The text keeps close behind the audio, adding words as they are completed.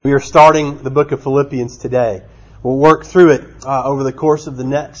We are starting the book of Philippians today. We'll work through it over the course of the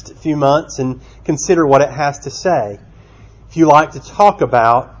next few months and consider what it has to say. If you like to talk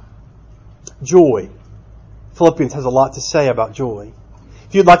about joy, Philippians has a lot to say about joy.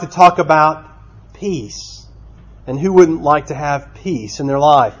 If you'd like to talk about peace, and who wouldn't like to have peace in their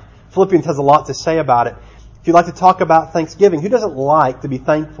life? Philippians has a lot to say about it. If you'd like to talk about thanksgiving, who doesn't like to be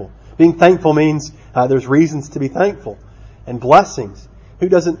thankful? Being thankful means there's reasons to be thankful and blessings. Who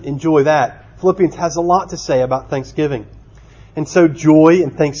doesn't enjoy that? Philippians has a lot to say about thanksgiving. And so joy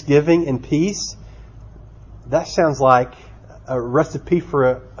and thanksgiving and peace, that sounds like a recipe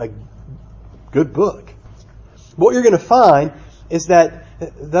for a good book. What you're going to find is that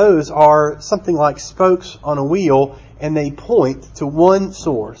those are something like spokes on a wheel, and they point to one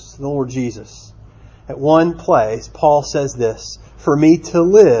source, the Lord Jesus. At one place, Paul says this, "For me to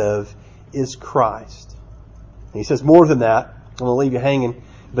live is Christ." And he says more than that. I'm going to leave you hanging,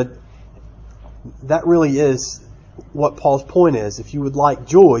 but that really is what Paul's point is. If you would like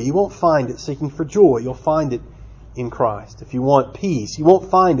joy, you won't find it seeking for joy. You'll find it in Christ. If you want peace, you won't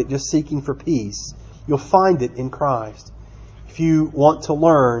find it just seeking for peace. You'll find it in Christ. If you want to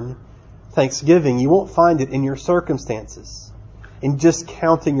learn thanksgiving, you won't find it in your circumstances. In just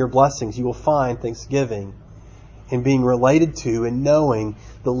counting your blessings, you will find thanksgiving in being related to and knowing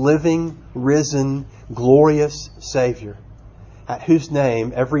the living, risen, glorious Savior, at whose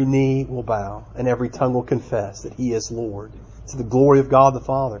name every knee will bow and every tongue will confess that He is Lord, to the glory of God the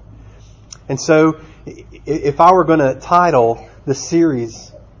Father. And so, if I were going to title the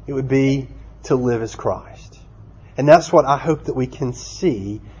series, it would be "To Live as Christ." And that's what I hope that we can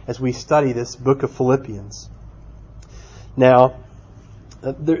see as we study this book of Philippians. Now,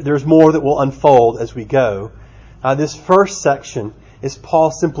 there's more that will unfold as we go. This first section is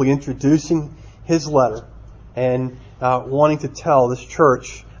Paul simply introducing his letter and wanting to tell this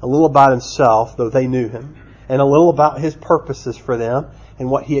church a little about himself, though they knew him, and a little about his purposes for them and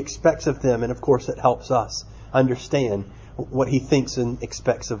what he expects of them. And of course, it helps us understand what he thinks and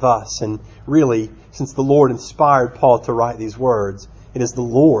expects of us. And really, since the Lord inspired Paul to write these words, it is the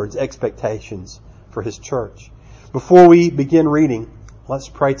Lord's expectations for His church. Before we begin reading, let's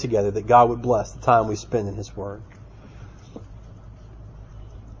pray together that God would bless the time we spend in His Word.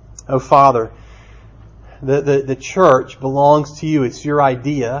 Oh, Father, the church belongs to You. It's Your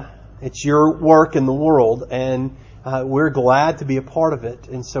idea. It's Your work in the world, and we're glad to be a part of it.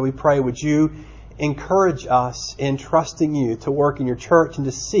 And so we pray, would You encourage us in trusting You to work in Your church and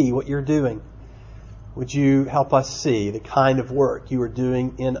to see what You're doing. Would You help us see the kind of work You are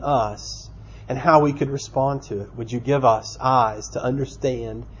doing in us and how we could respond to it. Would You give us eyes to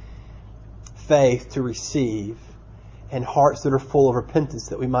understand, faith to receive, and hearts that are full of repentance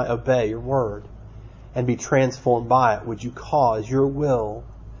that we might obey Your word and be transformed by it. Would You cause Your will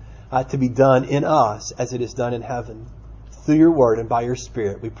to be done in us as it is done in heaven. Through Your word and by Your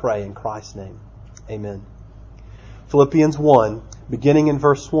Spirit, we pray in Christ's name. Amen. Philippians 1, beginning in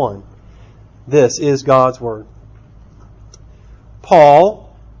verse 1. This is God's word.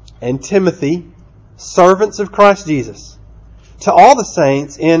 Paul and Timothy, servants of Christ Jesus, to all the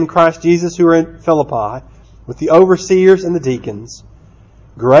saints in Christ Jesus who are in Philippi, with the overseers and the deacons,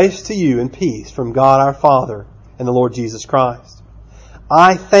 grace to you and peace from God our Father and the Lord Jesus Christ.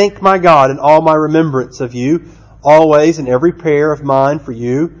 I thank my God in all my remembrance of you, always in every prayer of mine for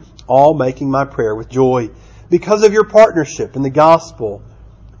you, all making my prayer with joy, because of your partnership in the gospel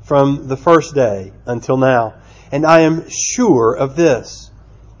from the first day until now. And I am sure of this,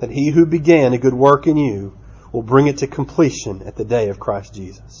 that He who began a good work in you will bring it to completion at the day of Christ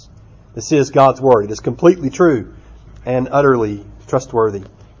Jesus. This is God's word. It is completely true and utterly trustworthy.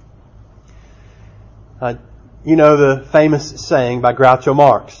 You know the famous saying by Groucho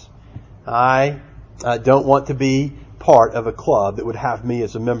Marx, I don't want to be part of a club that would have me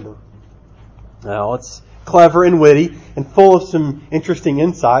as a member. Now, it's clever and witty and full of some interesting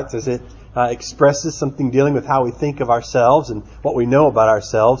insights as it expresses something dealing with how we think of ourselves and what we know about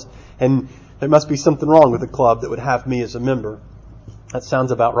ourselves. And there must be something wrong with a club that would have me as a member. That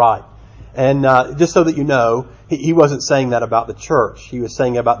sounds about right. And just so that you know, he wasn't saying that about the church. He was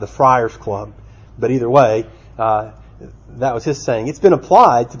saying about the Friars Club. But either way, that was his saying. It's been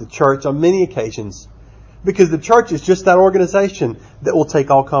applied to the church on many occasions, because the church is just that organization that will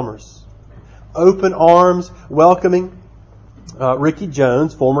take all comers. Open arms, welcoming. Ricky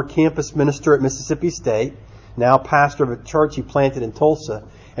Jones, former campus minister at Mississippi State, now pastor of a church he planted in Tulsa,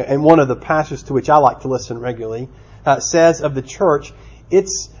 and one of the pastors to which I like to listen regularly, says of the church,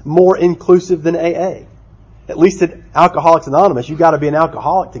 it's more inclusive than AA. At least at Alcoholics Anonymous, you've got to be an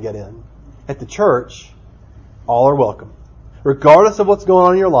alcoholic to get in. At the church, all are welcome. regardless of what's going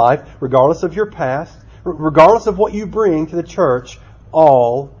on in your life, regardless of your past, regardless of what you bring to the church,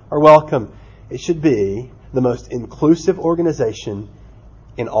 all are welcome. It should be the most inclusive organization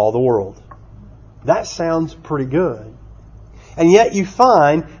in all the world. That sounds pretty good. And yet you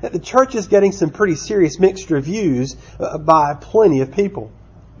find that the church is getting some pretty serious mixed reviews by plenty of people.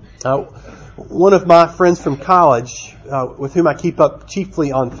 One of my friends from college, with whom I keep up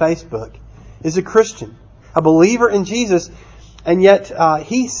chiefly on Facebook, is a Christian, a believer in Jesus, and yet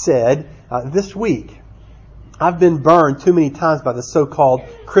he said this week, I've been burned too many times by the so-called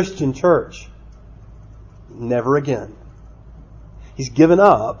Christian church. Never again. He's given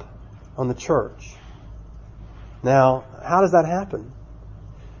up on the church. Now, how does that happen?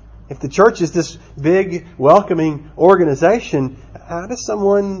 If the church is this big, welcoming organization, how does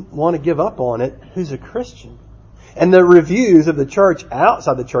someone want to give up on it who's a Christian? And the reviews of the church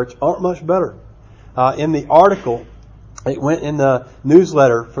outside the church aren't much better. In the article, it went in the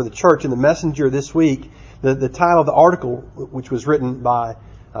newsletter for the church in the Messenger this week. The title of the article, which was written by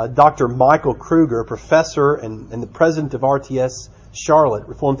Dr. Michael Kruger, a professor and the president of RTS Charlotte,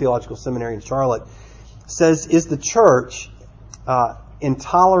 Reformed Theological Seminary in Charlotte, says, is the church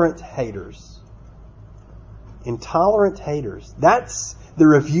intolerant haters? Intolerant haters. That's the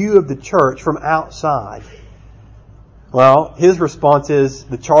review of the church from outside. Well, his response is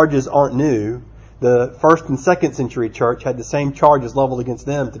the charges aren't new. The 1st and 2nd century church had the same charges leveled against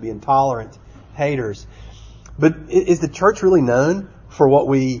them to be intolerant haters. But is the church really known for what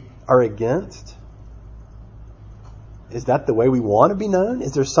we are against? Is that the way we want to be known?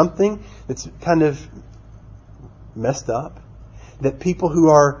 Is there something that's kind of messed up? That people who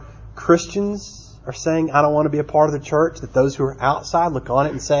are Christians are saying, I don't want to be a part of the church? That those who are outside look on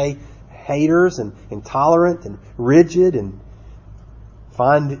it and say, haters and intolerant and rigid, and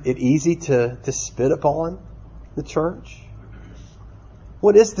find it easy to spit upon the church?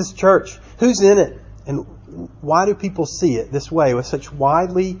 What is this church? Who's in it? And why do people see it this way with such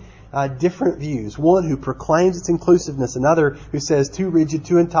widely different views? One who proclaims its inclusiveness, another who says too rigid,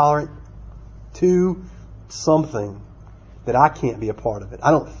 too intolerant, too something that I can't be a part of it.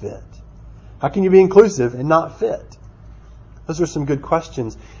 I don't fit. How can you be inclusive and not fit? Those are some good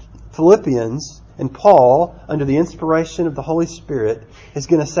questions. Philippians and Paul, under the inspiration of the Holy Spirit, is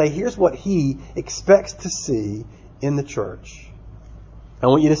going to say, here's what he expects to see in the church. I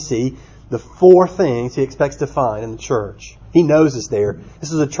want you to see the 4 things he expects to find in the church. He knows it's there.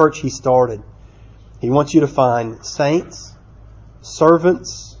 This is a church he started. He wants you to find saints,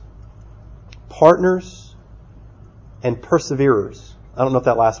 servants, partners, and perseverers. I don't know if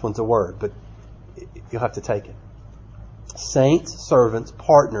that last one's a word, but you'll have to take it. Saints, servants,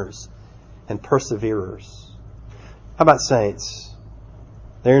 partners, and perseverers. How about saints?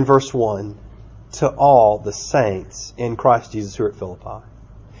 There in verse 1, to all the saints in Christ Jesus who are at Philippi.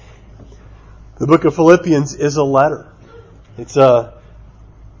 The book of Philippians is a letter. It's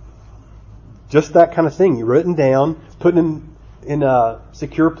just that kind of thing. You written down, put in a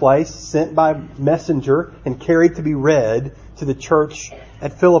secure place, sent by messenger, and carried to be read to the church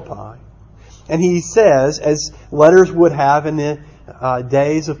at Philippi. And he says, as letters would have in the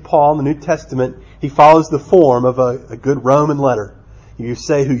days of Paul in the New Testament, he follows the form of a good Roman letter. You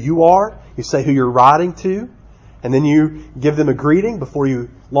say who you are, you say who you're writing to, and then you give them a greeting before you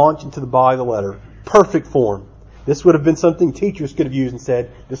launch into the body of the letter. Perfect form. This would have been something teachers could have used and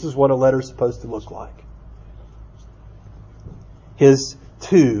said, this is what a letter is supposed to look like. His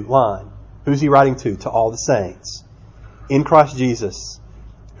to line. Who's he writing to? To all the saints in Christ Jesus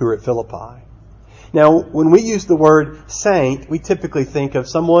who are at Philippi. Now, when we use the word saint, we typically think of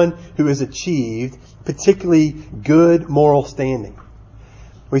someone who has achieved particularly good moral standing.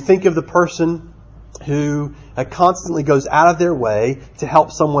 We think of the person who constantly goes out of their way to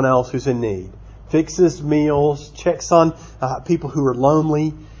help someone else who's in need. Fixes meals, checks on people who are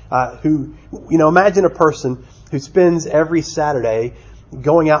lonely. Imagine a person who spends every Saturday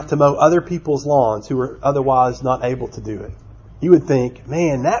going out to mow other people's lawns who are otherwise not able to do it. You would think,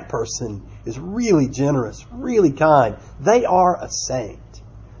 man, that person is really generous, really kind. They are a saint.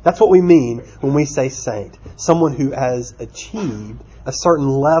 That's what we mean when we say saint. Someone who has achieved a certain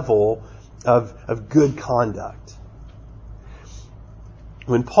level of good conduct.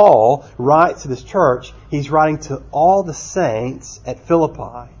 When Paul writes to this church, he's writing to all the saints at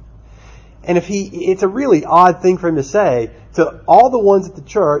Philippi. And it's a really odd thing for him to say to all the ones at the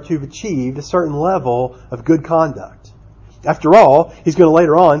church who've achieved a certain level of good conduct. After all, he's going to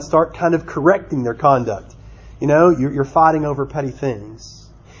later on start kind of correcting their conduct. You're fighting over petty things.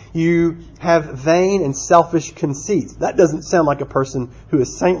 You have vain and selfish conceits. That doesn't sound like a person who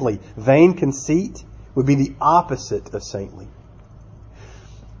is saintly. Vain conceit, would be the opposite of saintly.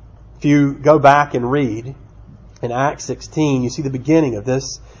 If you go back and read in Acts 16, you see the beginning of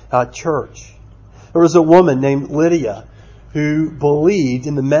this church. There was a woman named Lydia who believed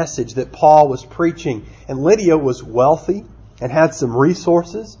in the message that Paul was preaching. And Lydia was wealthy and had some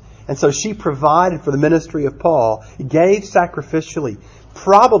resources. And so she provided for the ministry of Paul, gave sacrificially,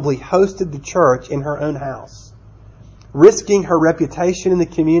 probably hosted the church in her own house, risking her reputation in the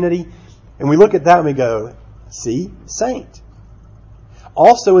community. And we look at that and we go, see, saint.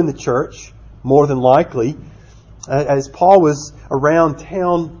 Also in the church, more than likely, as Paul was around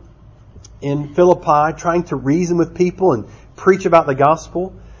town in Philippi trying to reason with people and preach about the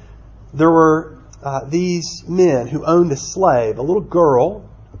gospel, there were these men who owned a slave, a little girl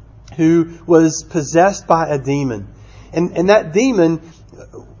who was possessed by a demon. And that demon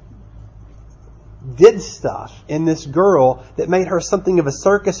did stuff in this girl that made her something of a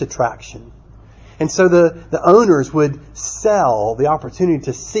circus attraction. And so the owners would sell the opportunity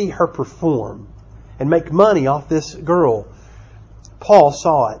to see her perform and make money off this girl. Paul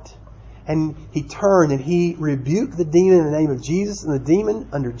saw it. And he turned and he rebuked the demon in the name of Jesus. And the demon,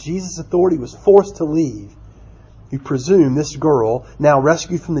 under Jesus' authority, was forced to leave. You presume this girl, now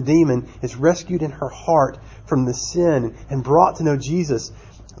rescued from the demon, is rescued in her heart from the sin and brought to know Jesus.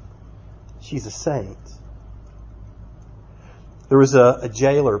 She's a saint. There was a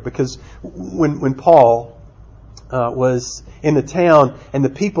jailer, because when Paul was in the town and the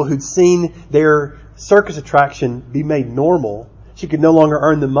people who'd seen their circus attraction be made normal, she could no longer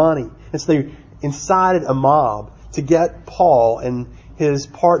earn the money. And so they incited a mob to get Paul and his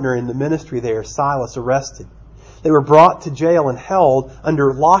partner in the ministry there, Silas, arrested. They were brought to jail and held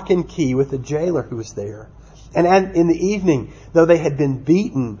under lock and key with the jailer who was there. And in the evening, though they had been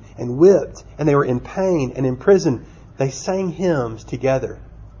beaten and whipped and they were in pain and in prison, they sang hymns together.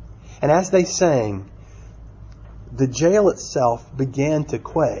 And as they sang, the jail itself began to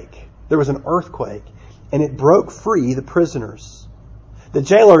quake. There was an earthquake, and it broke free the prisoners. The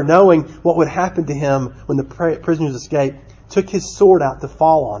jailer, knowing what would happen to him when the prisoners escaped, took his sword out to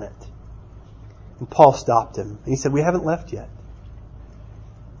fall on it. And Paul stopped him. And he said, "We haven't left yet."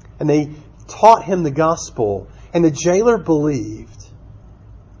 And they taught him the gospel. And the jailer believed.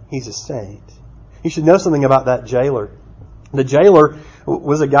 He's a saint. You should know something about that jailer. The jailer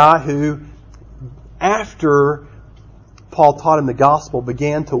was a guy who, after Paul taught him the gospel,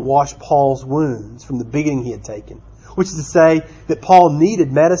 began to wash Paul's wounds from the beating he had taken. Which is to say that Paul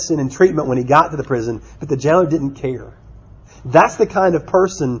needed medicine and treatment when he got to the prison, but the jailer didn't care. That's the kind of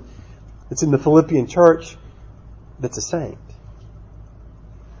person that's in the Philippian church that's a saint.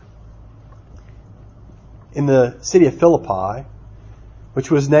 In the city of Philippi,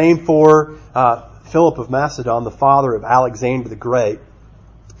 which was named for Philip of Macedon, the father of Alexander the Great,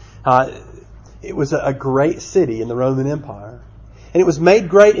 it was a great city in the Roman Empire. And it was made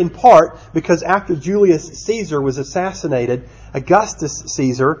great in part because after Julius Caesar was assassinated, Augustus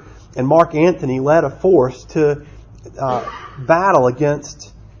Caesar and Mark Antony led a force to battle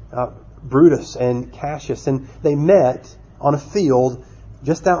against Brutus and Cassius. And they met on a field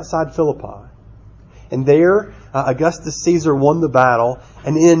just outside Philippi. And there, Augustus Caesar won the battle.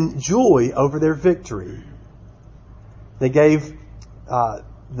 And in joy over their victory, they gave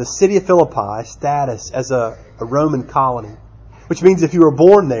the city of Philippi status as a Roman colony. Which means if you were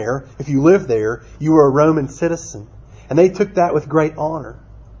born there, if you lived there, you were a Roman citizen. And they took that with great honor.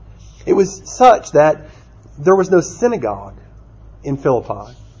 It was such that there was no synagogue in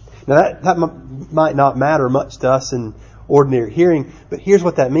Philippi. Now that might not matter much to us in ordinary hearing, but here's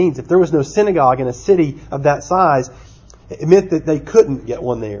what that means. If there was no synagogue in a city of that size, it meant that they couldn't get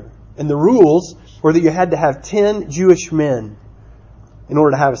one there. And the rules were that you had to have 10 Jewish men in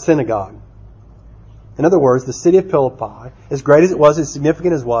order to have a synagogue. In other words, the city of Philippi, as great as it was, as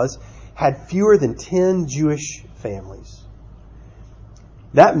significant as it was, had fewer than 10 Jewish families.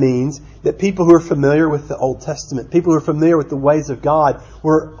 That means that people who are familiar with the Old Testament, people who are familiar with the ways of God,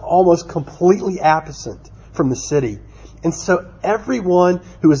 were almost completely absent from the city. And so everyone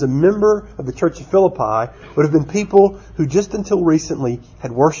who was a member of the Church of Philippi would have been people who just until recently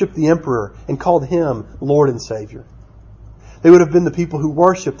had worshipped the emperor and called him Lord and Savior. They would have been the people who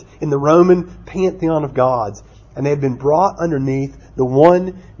worshipped in the Roman pantheon of gods. And they had been brought underneath the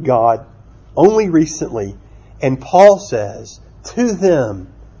one God only recently. And Paul says to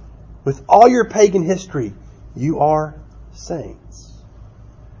them, with all your pagan history, you are saints.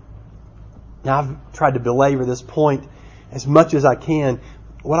 Now I've tried to belabor this point as much as I can.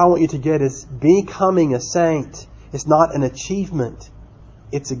 What I want you to get is becoming a saint is not an achievement.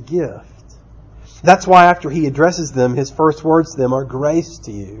 It's a gift. That's why after he addresses them, his first words to them are grace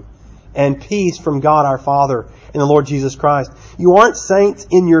to you and peace from God our Father and the Lord Jesus Christ. You aren't saints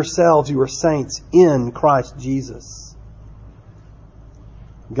in yourselves. You are saints in Christ Jesus.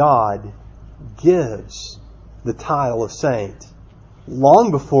 God gives the title of saint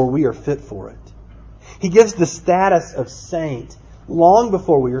long before we are fit for it. He gives the status of saint long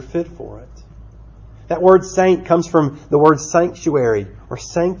before we are fit for it. That word saint comes from the word sanctuary or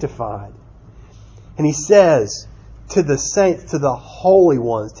sanctified. And He says to the saints, to the holy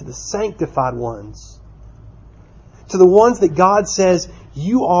ones, to the sanctified ones, to the ones that God says,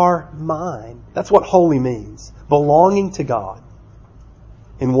 you are mine. That's what holy means. Belonging to God.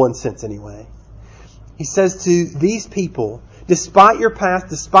 In one sense anyway. He says to these people, despite your past,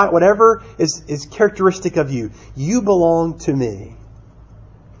 despite whatever is characteristic of you, you belong to me.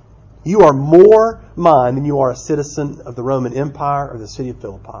 You are more mine than you are a citizen of the Roman Empire or the city of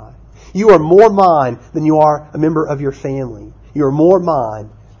Philippi. You are more mine than you are a member of your family. You are more mine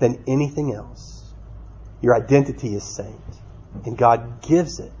than anything else. Your identity is saint, and God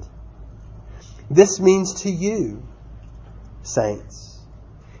gives it. This means to you, saints,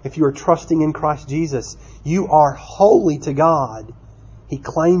 if you are trusting in Christ Jesus, you are holy to God. He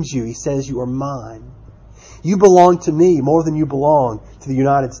claims you. He says you are mine. You belong to me more than you belong to the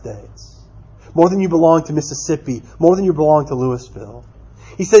United States. More than you belong to Mississippi. More than you belong to Louisville.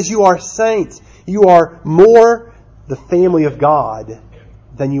 He says you are saints. You are more the family of God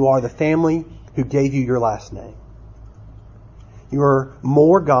than you are the family who gave you your last name. You are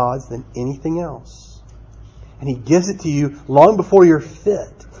more God's than anything else. And He gives it to you long before you're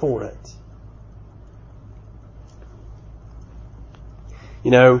fit for it.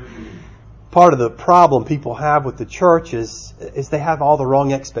 You know, part of the problem people have with the church is they have all the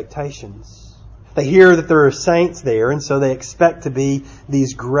wrong expectations. They hear that there are saints there, and so they expect to be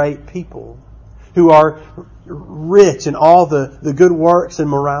these great people who are rich in all the good works and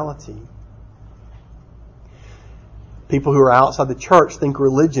morality. People who are outside the church think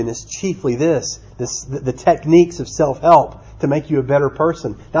religion is chiefly the techniques of self-help to make you a better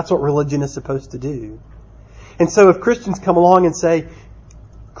person. That's what religion is supposed to do. And so if Christians come along and say,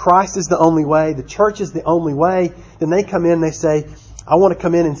 Christ is the only way, the church is the only way, then they come in and they say, I want to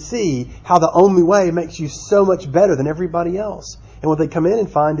come in and see how the only way makes you so much better than everybody else. And what they come in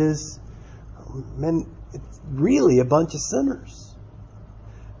and find is, man, it's really a bunch of sinners.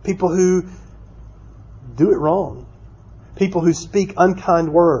 People who do it wrong. People who speak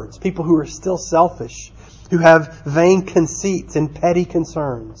unkind words. People who are still selfish. Who have vain conceits and petty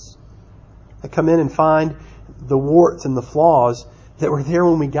concerns. They come in and find the warts and the flaws that were there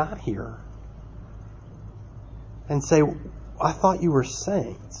when we got here. And say, I thought you were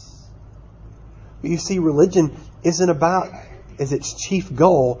saints. But you see, religion isn't about, as its chief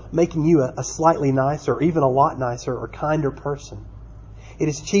goal, making you a slightly nicer, or even a lot nicer or kinder person. It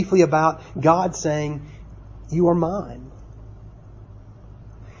is chiefly about God saying, you are mine.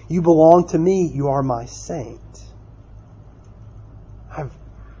 You belong to me. You are my saint. I've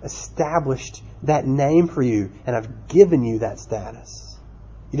established that name for you, and I've given you that status.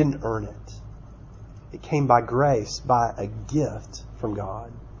 You didn't earn it. It came by grace, by a gift from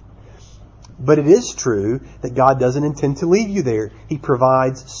God. But it is true that God doesn't intend to leave you there. He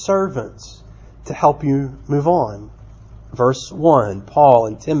provides servants to help you move on. Verse 1, Paul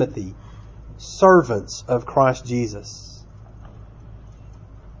and Timothy, servants of Christ Jesus.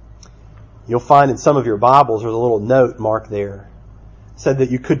 You'll find in some of your Bibles there's a little note marked there. It said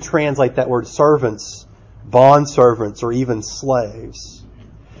that you could translate that word servants, bondservants, or even slaves.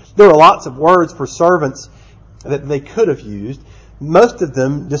 There are lots of words for servants that they could have used. Most of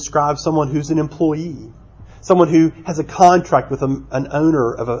them describe someone who's an employee. Someone who has a contract with an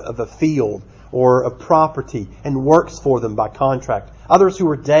owner of a field or a property and works for them by contract. Others who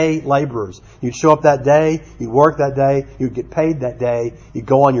are day laborers. You'd show up that day, you'd work that day, you'd get paid that day, you'd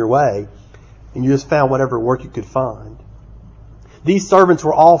go on your way, and you just found whatever work you could find. These servants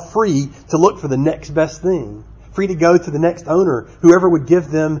were all free to look for the next best thing. Free to go to the next owner, whoever would give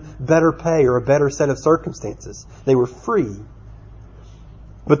them better pay or a better set of circumstances. They were free.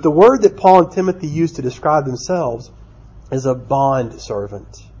 But the word that Paul and Timothy used to describe themselves is a bond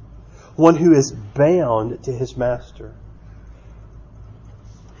servant. One who is bound to his master.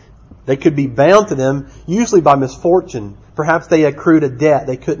 They could be bound to them usually by misfortune. Perhaps they accrued a debt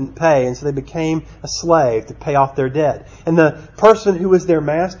they couldn't pay, and so they became a slave to pay off their debt. And the person who was their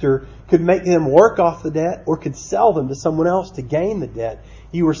master could make them work off the debt or could sell them to someone else to gain the debt.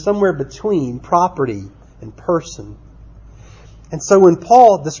 You were somewhere between property and person. And so when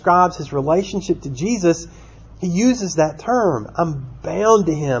Paul describes his relationship to Jesus, he uses that term. I'm bound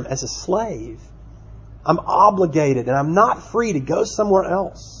to him as a slave. I'm obligated and I'm not free to go somewhere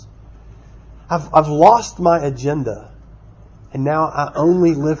else. I've lost my agenda, and now I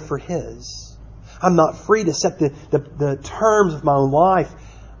only live for His. I'm not free to set the terms of my own life.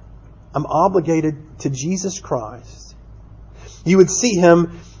 I'm obligated to Jesus Christ. You would see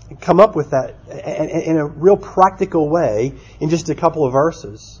him come up with that in a real practical way in just a couple of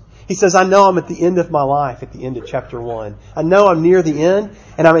verses. He says, I know I'm at the end of my life, at the end of chapter 1. I know I'm near the end,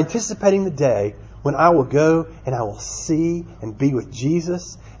 and I'm anticipating the day when I will go and I will see and be with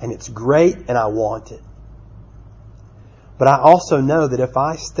Jesus, and it's great and I want it. But I also know that if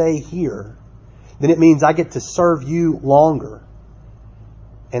I stay here, then it means I get to serve you longer.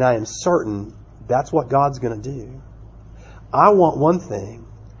 And I am certain that's what God's going to do. I want one thing,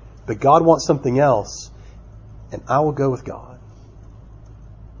 but God wants something else, and I will go with God.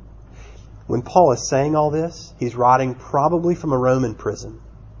 When Paul is saying all this, he's writing probably from a Roman prison,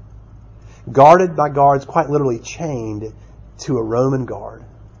 guarded by guards, quite literally chained to a Roman guard,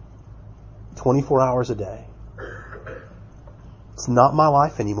 24 hours a day. It's not my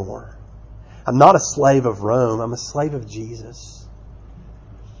life anymore. I'm not a slave of Rome. I'm a slave of Jesus.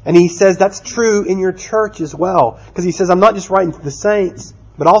 And he says that's true in your church as well. Because he says, I'm not just writing to the saints,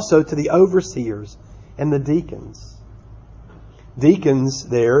 but also to the overseers and the deacons. Deacons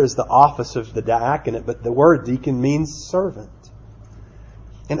there is the office of the diaconate, but the word deacon means servant.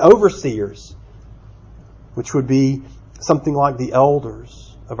 And overseers, which would be something like the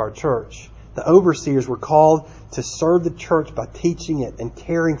elders of our church. The overseers were called to serve the church by teaching it and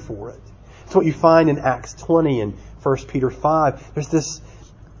caring for it. It's what you find in Acts 20 and 1 Peter 5. There's this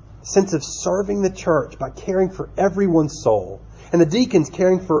sense of serving the church by caring for everyone's soul. And the deacons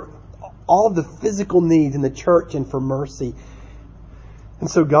caring for all of the physical needs in the church and for mercy. And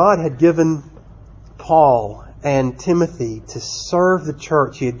so God had given Paul and Timothy to serve the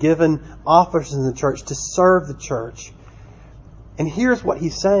church. He had given officers in the church to serve the church. And here's what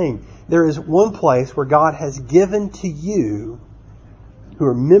he's saying. There is one place where God has given to you, who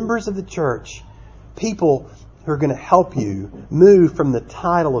are members of the church, people who are going to help you move from the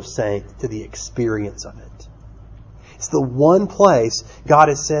title of saint to the experience of it. It's the one place God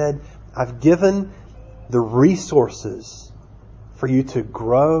has said, I've given the resources for you to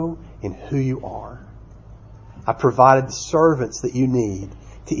grow in who you are. I provided the servants that you need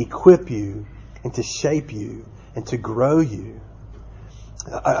to equip you and to shape you and to grow you.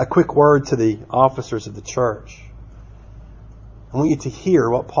 A quick word to the officers of the church. I want you to hear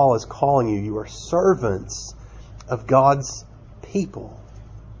what Paul is calling you. You are servants of God's people.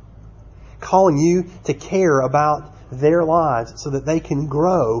 Calling you to care about their lives so that they can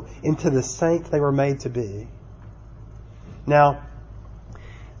grow into the saint they were made to be. Now,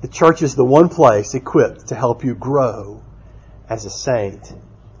 the church is the one place equipped to help you grow as a saint,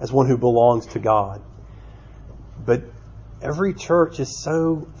 as one who belongs to God. But every church is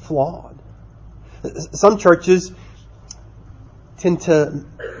so flawed. Some churches tend to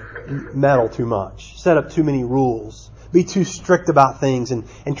meddle too much, set up too many rules, be too strict about things,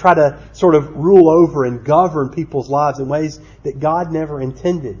 and try to sort of rule over and govern people's lives in ways that God never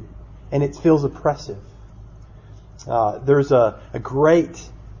intended, and it feels oppressive. There's a great,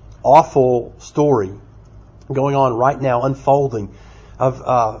 awful story going on right now, unfolding,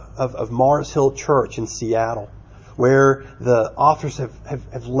 of Mars Hill Church in Seattle, where the authors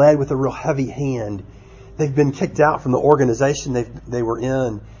have led with a real heavy hand. They've been kicked out from the organization they were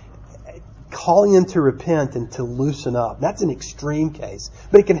in, calling them to repent and to loosen up. That's an extreme case,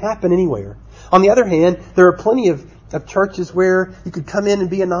 but it can happen anywhere. On the other hand, there are plenty of churches where you could come in and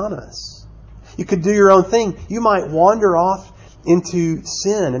be anonymous. You could do your own thing. You might wander off into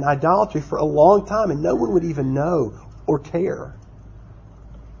sin and idolatry for a long time and no one would even know or care.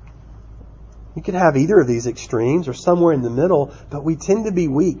 You could have either of these extremes or somewhere in the middle, but we tend to be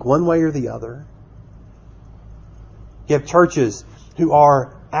weak one way or the other. You have churches who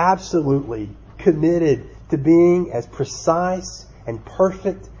are absolutely committed to being as precise and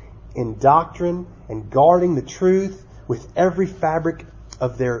perfect in doctrine and guarding the truth with every fabric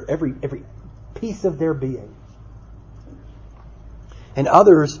of their, every piece of their being. And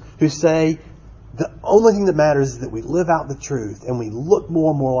others who say the only thing that matters is that we live out the truth and we look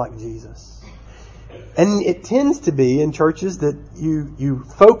more and more like Jesus. And it tends to be in churches that you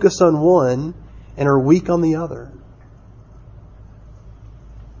focus on one and are weak on the other.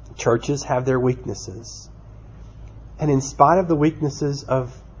 Churches have their weaknesses. And in spite of the weaknesses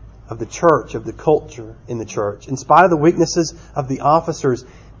of the church, of the culture in the church, in spite of the weaknesses of the officers,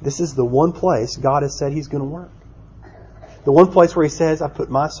 this is the one place God has said He's going to work. The one place where He says, I put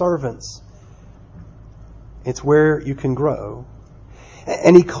my servants. It's where you can grow.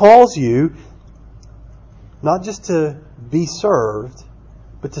 And He calls you not just to be served,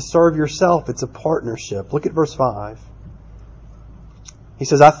 but to serve yourself. It's a partnership. Look at verse 5. He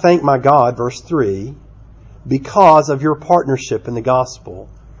says, I thank my God, verse 3, because of your partnership in the gospel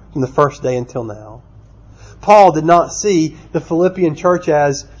from the first day until now. Paul did not see the Philippian church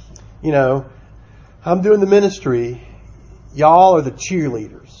as, I'm doing the ministry. Y'all are the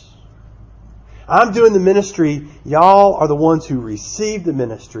cheerleaders. I'm doing the ministry. Y'all are the ones who receive the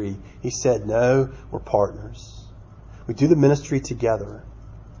ministry. He said, no, we're partners. We do the ministry together.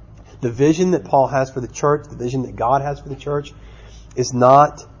 The vision that Paul has for the church, the vision that God has for the church, is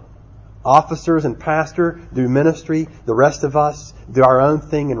not officers and pastor do ministry, the rest of us do our own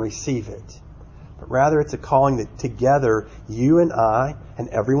thing and receive it. But rather it's a calling that together, you and I and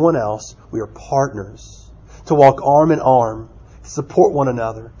everyone else, we are partners. To walk arm in arm, to support one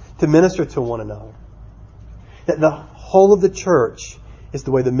another, to minister to one another. That the whole of the church is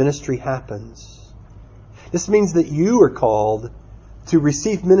the way the ministry happens. This means that you are called to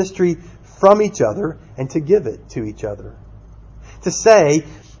receive ministry from each other and to give it to each other. To say,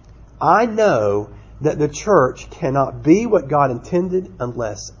 I know that the church cannot be what God intended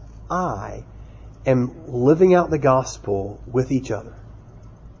unless I am living out the gospel with each other,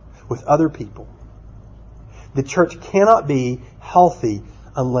 with other people. The church cannot be healthy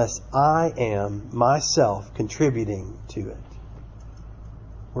unless I am myself contributing to it.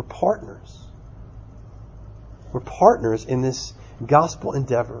 We're partners. We're partners in this gospel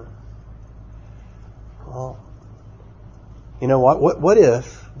endeavor. Well, you know what? What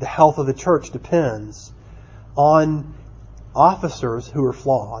if the health of the church depends on officers who are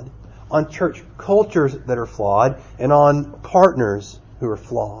flawed, on church cultures that are flawed, and on partners who are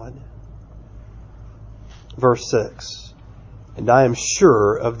flawed? Verse 6, and I am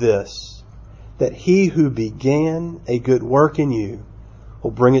sure of this, that he who began a good work in you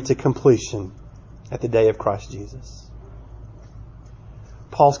will bring it to completion at the day of Christ Jesus.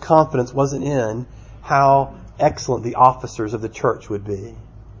 Paul's confidence wasn't in how excellent the officers of the church would be.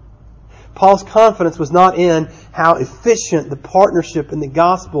 Paul's confidence was not in how efficient the partnership in the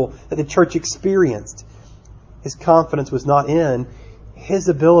gospel that the church experienced. His confidence was not in his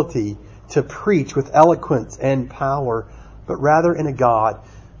ability to preach with eloquence and power, but rather in a God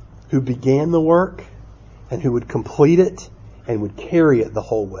who began the work and who would complete it and would carry it the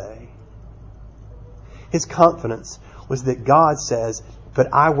whole way. His confidence was that God says, but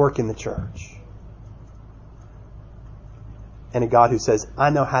I work in the church. And a God who says,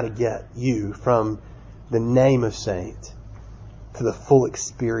 I know how to get you from the name of saint to the full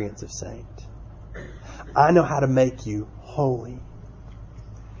experience of saint. I know how to make you holy.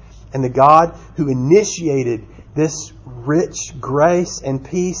 And the God who initiated this rich grace and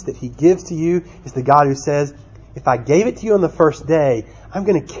peace that He gives to you is the God who says, if I gave it to you on the first day, I'm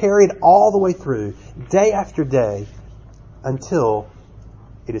going to carry it all the way through, day after day, until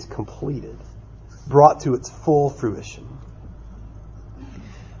it is completed, brought to its full fruition.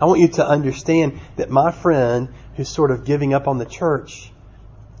 I want you to understand that my friend who's sort of giving up on the church,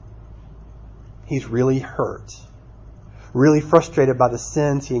 he's really hurt, really frustrated by the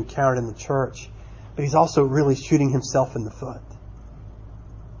sins he encountered in the church, but he's also really shooting himself in the foot.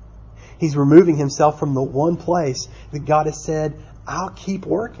 He's removing himself from the one place that God has said, I'll keep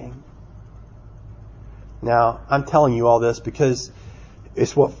working. Now, I'm telling you all this because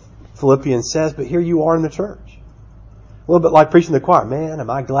it's what Philippians says, but here you are in the church. A little bit like preaching to the choir. Man, am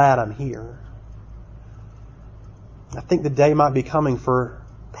I glad I'm here. I think the day might be coming for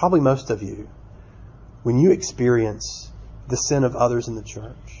probably most of you when you experience the sin of others in the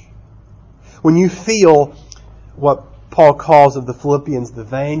church. When you feel what Paul calls of the Philippians, the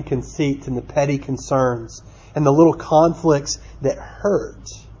vain conceits and the petty concerns and the little conflicts that hurt.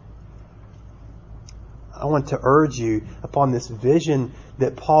 I want to urge you upon this vision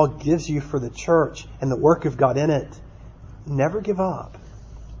that Paul gives you for the church and the work of God in it. Never give up.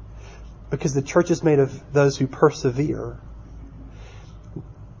 Because the church is made of those who persevere,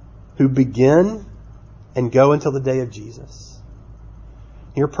 who begin and go until the day of Jesus.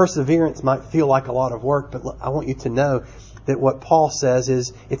 Your perseverance might feel like a lot of work, but I want you to know that what Paul says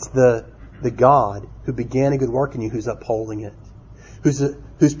is it's the God who began a good work in you who's upholding it,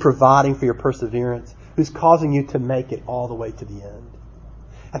 who's providing for your perseverance, who's causing you to make it all the way to the end.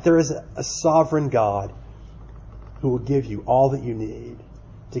 That there is a sovereign God who will give you all that you need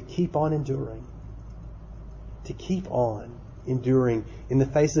to keep on enduring. To keep on enduring in the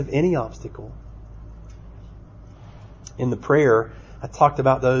face of any obstacle. In the prayer, I talked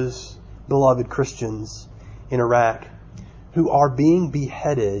about those beloved Christians in Iraq who are being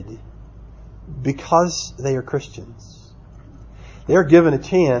beheaded because they are Christians. They are given a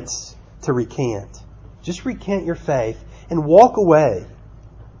chance to recant. Just recant your faith and walk away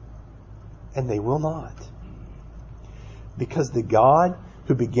And they will not. Because the God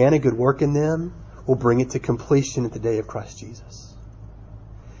who began a good work in them will bring it to completion at the day of Christ Jesus.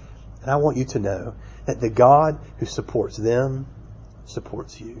 And I want you to know that the God who supports them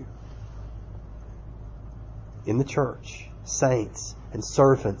supports you. In the church, saints and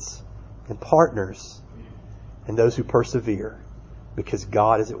servants and partners and those who persevere, because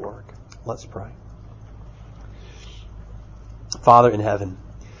God is at work. Let's pray. Father in heaven,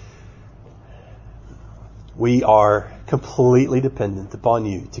 we are completely dependent upon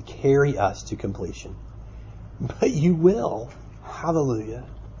you to carry us to completion. But you will. Hallelujah.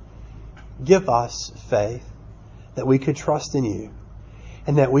 Give us faith that we could trust in you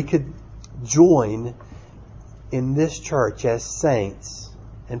and that we could join in this church as saints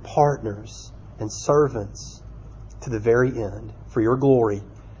and partners and servants to the very end for your glory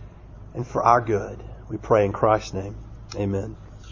and for our good. We pray in Christ's name. Amen.